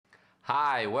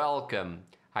Hi, welcome.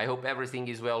 I hope everything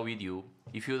is well with you.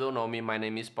 If you don't know me, my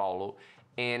name is Paulo,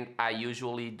 and I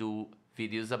usually do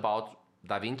videos about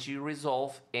Davinci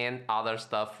Resolve and other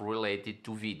stuff related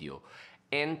to video.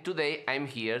 And today I'm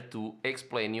here to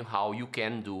explain you how you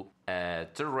can do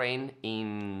terrain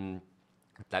in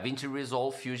Davinci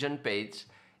Resolve Fusion page,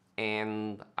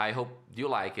 and I hope you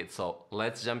like it. So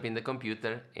let's jump in the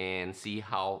computer and see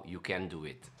how you can do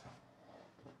it.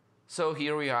 So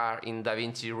here we are in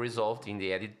Davinci Resolve in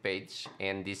the edit page,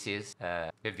 and this is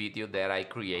a video that I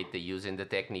created using the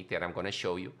technique that I'm going to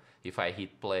show you. If I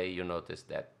hit play, you notice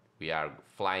that we are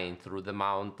flying through the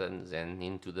mountains and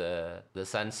into the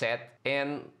sunset.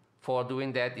 And for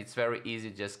doing that, it's very easy.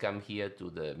 Just come here to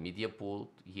the media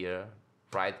pool here,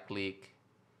 right click,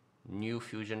 new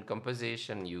fusion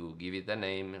composition, you give it a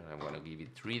name. I'm going to give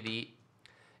it 3D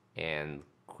and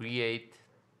create.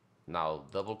 Now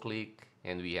double click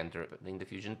and we enter in the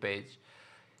fusion page.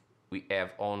 We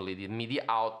have only the media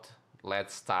out.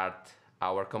 Let's start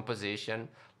our composition.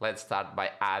 Let's start by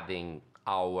adding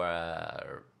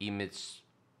our image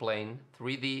plane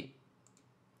 3D,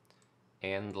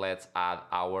 and let's add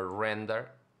our render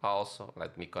also.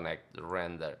 Let me connect the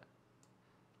render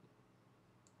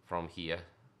from here,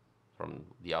 from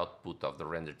the output of the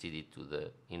render 3D to the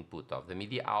input of the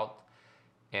media out,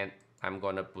 and I'm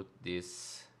gonna put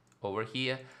this over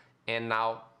here. And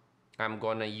now I'm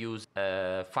gonna use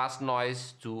fast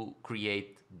noise to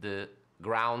create the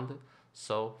ground.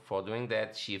 So for doing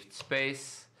that, shift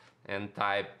space and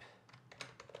type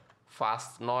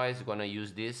fast noise. I'm gonna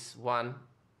use this one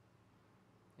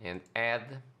and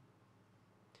add.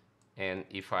 And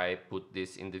if I put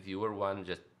this in the viewer one,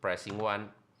 just pressing one,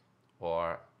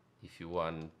 or if you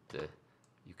want,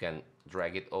 you can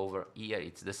drag it over here.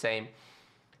 It's the same.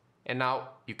 And now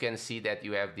you can see that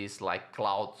you have this like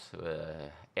clouds,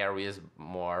 areas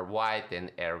more white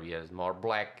and areas more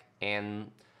black.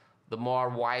 And the more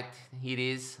white it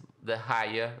is, the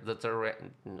higher the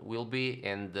terrain will be,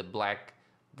 and the black,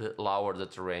 the lower the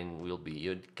terrain will be.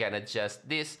 You can adjust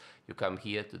this. You come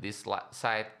here to this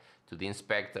side, to the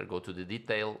inspector, go to the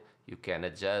detail. You can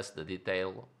adjust the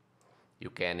detail.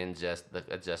 You can adjust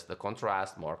the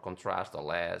contrast, more contrast or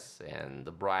less, and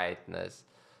the brightness.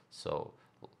 So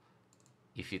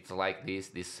if it's like this,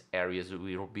 these areas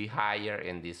will be higher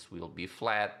and this will be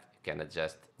flat. You can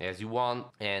adjust as you want,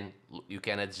 and you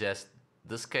can adjust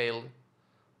the scale,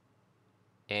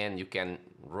 and you can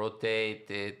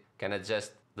rotate it, can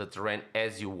adjust the terrain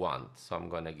as you want. So I'm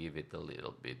gonna give it a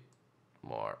little bit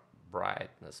more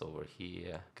brightness over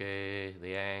here. Okay,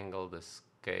 the angle, the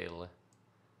scale,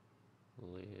 a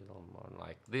little more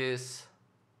like this.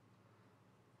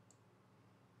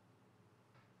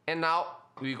 And now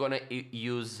we're gonna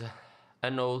use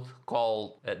a node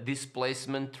called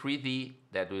displacement 3D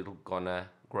that we're gonna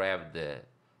grab the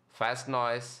fast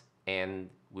noise and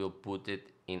we'll put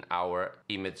it in our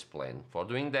image plane. For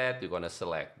doing that, we're gonna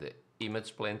select the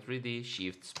image plane 3D,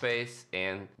 shift space,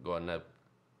 and gonna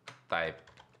type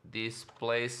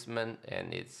displacement,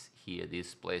 and it's here,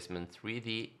 displacement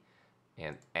 3D,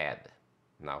 and add.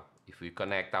 Now, if we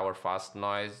connect our fast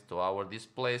noise to our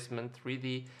displacement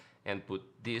 3D, and put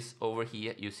this over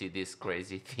here, you see this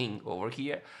crazy thing over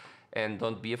here, and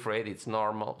don't be afraid, it's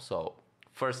normal. So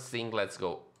first thing, let's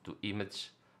go to image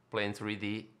plane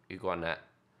 3D. We're gonna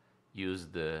use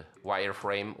the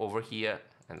wireframe over here,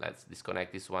 and let's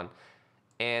disconnect this one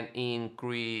and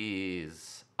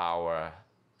increase our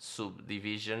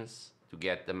subdivisions to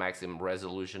get the maximum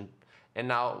resolution. And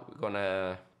now we're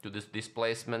gonna do this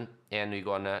displacement, and we're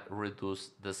gonna reduce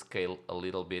the scale a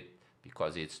little bit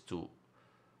because it's too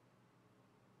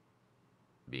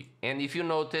big. And if you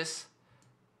notice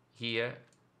here,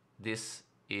 this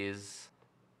is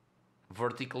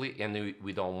vertically, and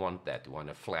we don't want that. We want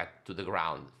it flat to the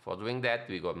ground. For doing that,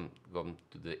 we go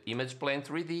to the image plane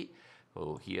 3D,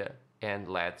 go here, and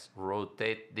let's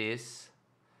rotate this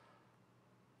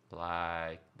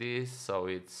like this, so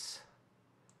it's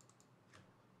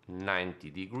 90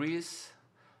 degrees.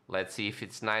 Let's see if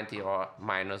it's 90 or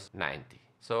minus 90.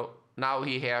 So now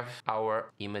we have our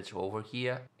image over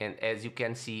here, and as you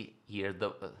can see here,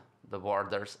 the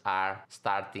borders are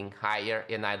starting higher,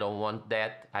 and I don't want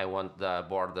that. I want the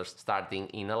borders starting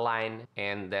in a line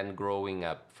and then growing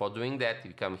up. For doing that,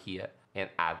 you come here and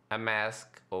add a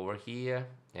mask over here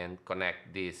and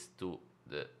connect this to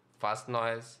the fast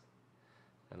noise.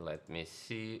 And let me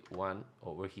see one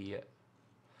over here.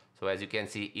 So as you can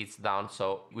see, it's down.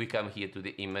 So we come here to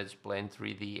the image plane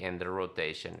 3D and the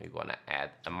rotation. We're gonna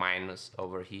add a minus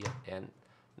over here, and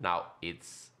now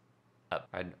it's up.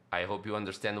 I hope you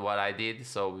understand what I did.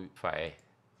 So if I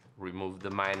remove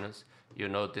the minus, you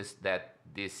notice that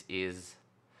this is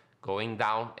going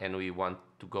down and we want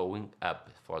to going up.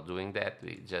 For doing that,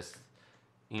 we just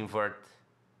invert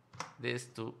this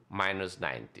to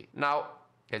 -90. Now,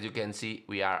 as you can see,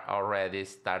 we are already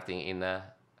starting in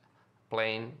a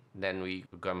plane. Then we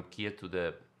come here to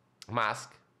the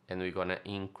mask and we're gonna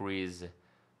increase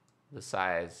the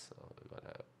size. So we're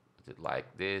gonna put it like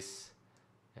this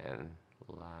and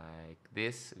like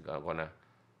this. We're gonna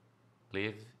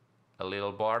leave a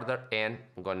little border, and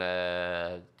I'm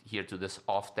gonna here to this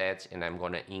soft edge, and I'm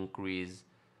gonna increase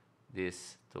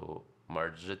this to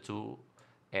merge the two.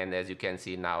 And as you can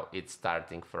see now, it's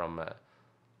starting from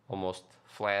almost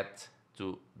flat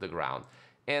to the ground.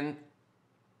 And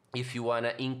if you want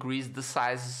to increase the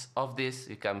size of this,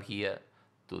 you come here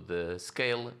to the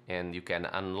scale and you can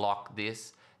unlock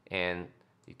this, and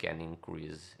you can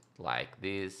increase like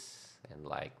this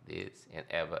and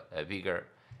have a bigger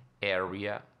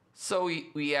area. So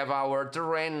we have our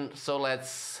terrain. So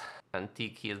let's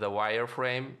untick here the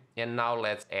wireframe, and now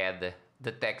let's add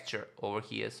the texture over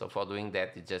here. So for doing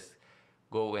that, you just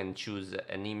go and choose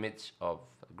an image of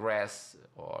grass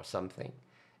or something,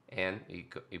 and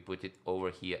you put it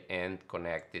over here and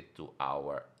connect it to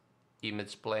our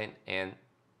image plane, and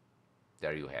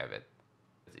there you have it.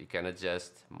 You can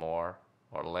adjust more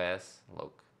or less,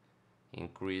 look,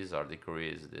 increase or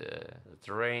decrease the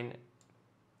terrain,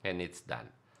 and it's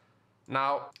done.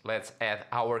 Now let's add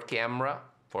our camera.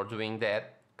 For doing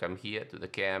that, come here to the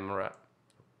camera,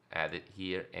 add it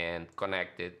here and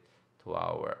connect it to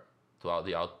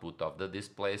the output of the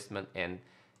displacement, and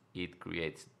it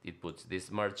puts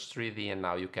this merge 3D, and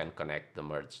now you can connect the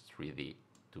merge 3D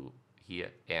to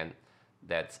here, and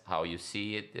that's how you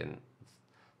see it. And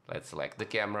let's select the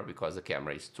camera because the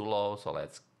camera is too low, so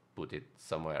let's put it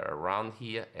somewhere around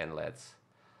here, and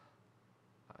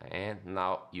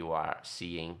now you are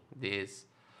seeing this.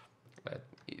 Let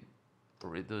me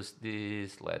reduce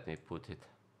this, let me put it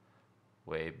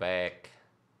way back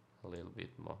a little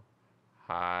bit more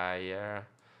higher,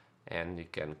 and you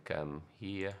can come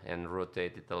here and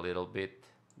rotate it a little bit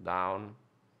down,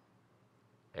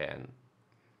 and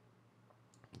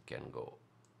you can go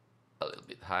a little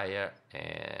bit higher,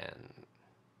 and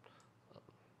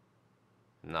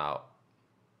now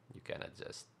you can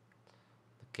adjust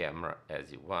the camera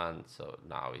as you want. So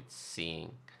now it's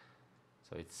seeing,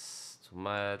 so it's too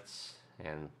much,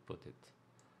 and put it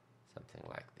something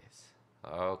like this.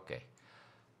 Okay,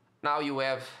 now you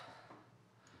have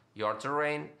your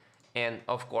terrain, and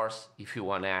of course if you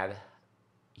want to add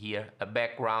here a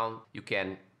background, you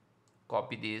can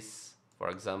copy this. For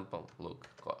example, look,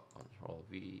 Control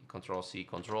V, Control C,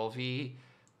 Control V,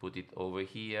 put it over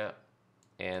here,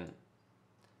 and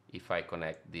if I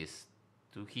connect this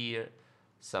to here,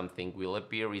 something will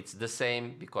appear. It's the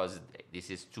same because this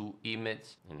is two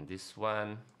images. In this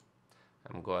one,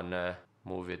 I'm gonna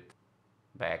move it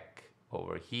back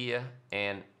over here,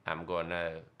 and I'm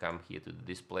gonna come here to the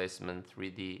displacement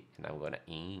 3D, and I'm gonna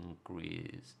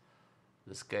increase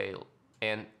the scale,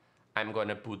 and I'm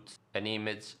gonna put an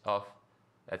image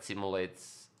that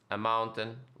simulates a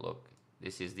mountain. Look,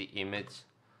 this is the image.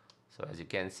 So as you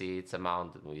can see, it's a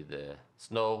mountain with the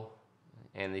snow,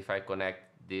 and if I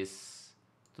connect this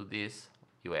to this,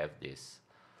 you have this.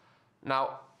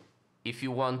 Now if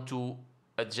you want to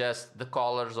adjust the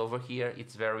colors over here,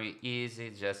 it's very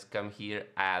easy. Just come here,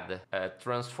 add a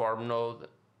transform node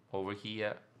over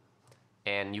here,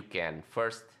 and you can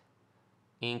first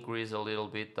increase a little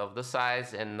bit of the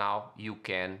size, and now you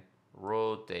can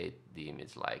rotate the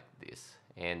image like this,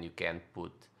 and you can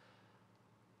put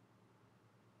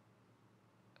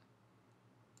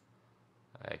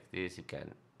like this. You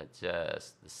can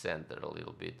adjust the center a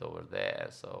little bit over there,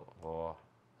 so or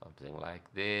something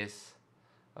like this.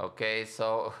 Okay,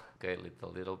 so okay,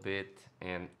 little bit,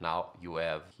 and now you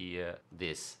have here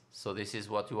this. So this is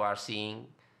what you are seeing,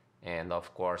 and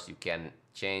of course you can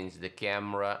change the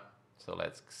camera. So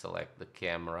let's select the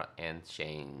camera and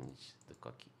change the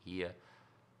cookie here.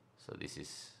 So this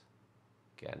is,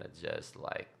 can adjust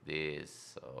like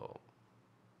this. So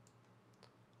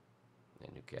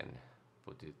then you can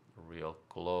put it real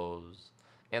close,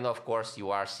 and of course you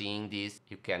are seeing this.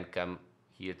 You can come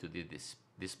here to the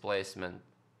displacement,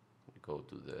 go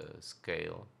to the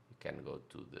scale, you can go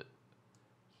to the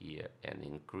here and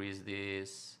increase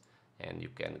this, and you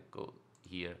can go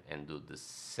here and do the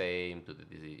same to the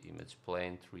image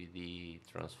plane 3D,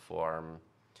 transform,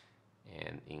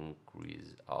 and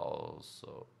increase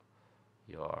also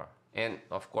your, and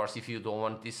of course if you don't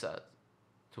want this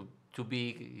too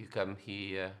big, you come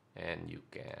here and you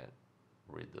can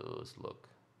reduce, look,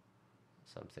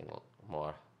 something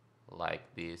more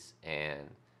like this, and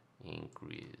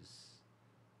increase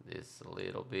this a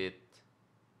little bit,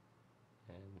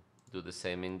 and do the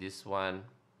same in this one.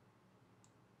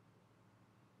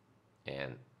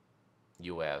 And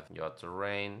you have your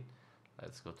terrain.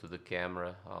 Let's go to the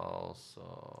camera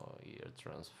also, here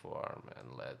transform,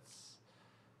 and let's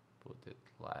put it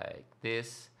like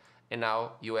this. And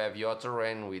now you have your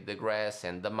terrain with the grass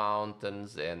and the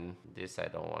mountains, and this I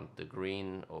don't want the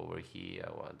green over here,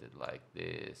 I want it like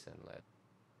this, and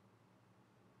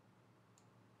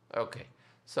okay,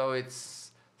 so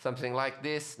it's something like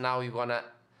this. Now you're gonna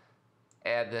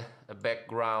add a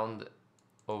background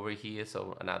over here,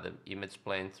 so another image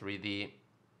plane 3D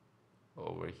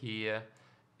over here,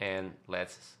 and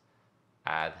let's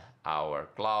add our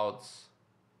clouds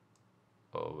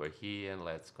over here, and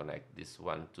let's connect this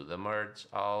one to the merge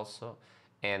also.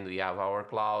 And we have our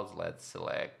clouds. Let's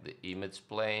select the image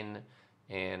plane,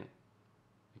 and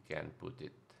we can put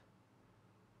it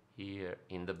here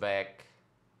in the back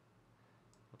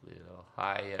a little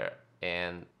higher,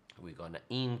 and we're gonna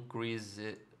increase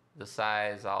the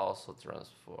size also,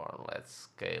 transform, let's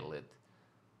scale it,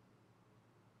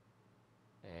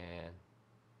 and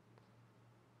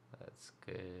let's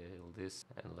scale this,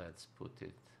 and let's put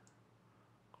it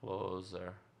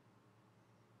closer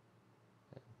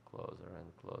and closer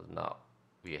and closer. Now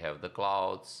we have the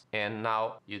clouds, and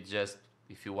now you just,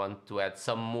 if you want to add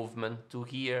some movement to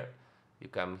here, you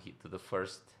come here to the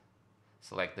first,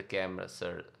 select the camera,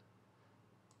 sir,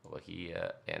 over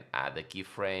here, and add a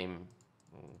keyframe.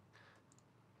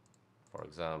 For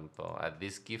example, add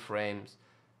these keyframes,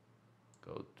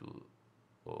 go to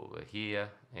over here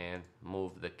and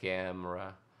move the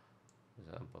camera, for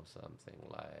example, something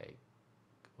like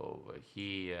over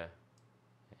here,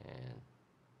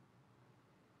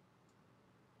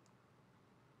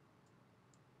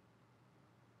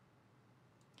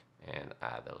 and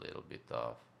add a little bit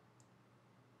of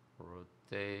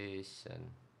rotation.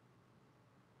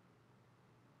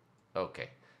 Okay,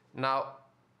 now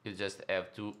you just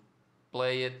have to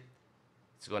play it.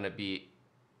 It's gonna be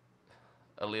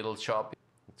a little choppy,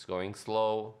 it's going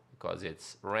slow because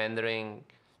it's rendering.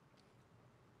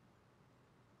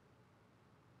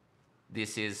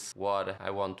 This is what I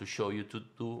want to show you to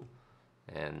do,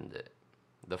 and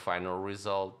the final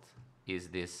result is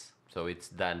this. So it's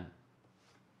done.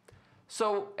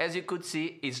 So as you could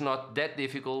see, it's not that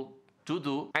difficult to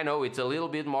do. I know it's a little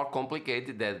bit more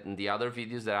complicated than the other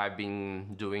videos that I've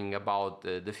been doing about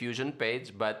the Fusion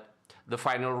page, but the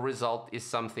final result is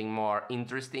something more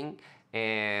interesting,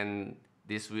 and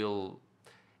this will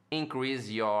increase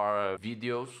your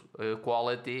videos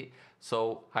quality.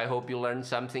 So I hope you learned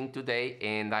something today,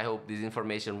 and I hope this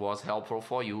information was helpful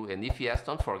for you. And if yes,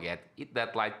 don't forget, hit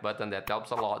that like button, that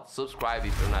helps a lot. Subscribe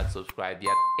if you're not subscribed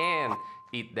yet, and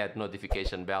hit that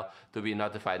notification bell to be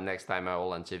notified next time I will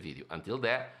launch a video. Until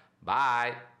then,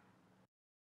 bye!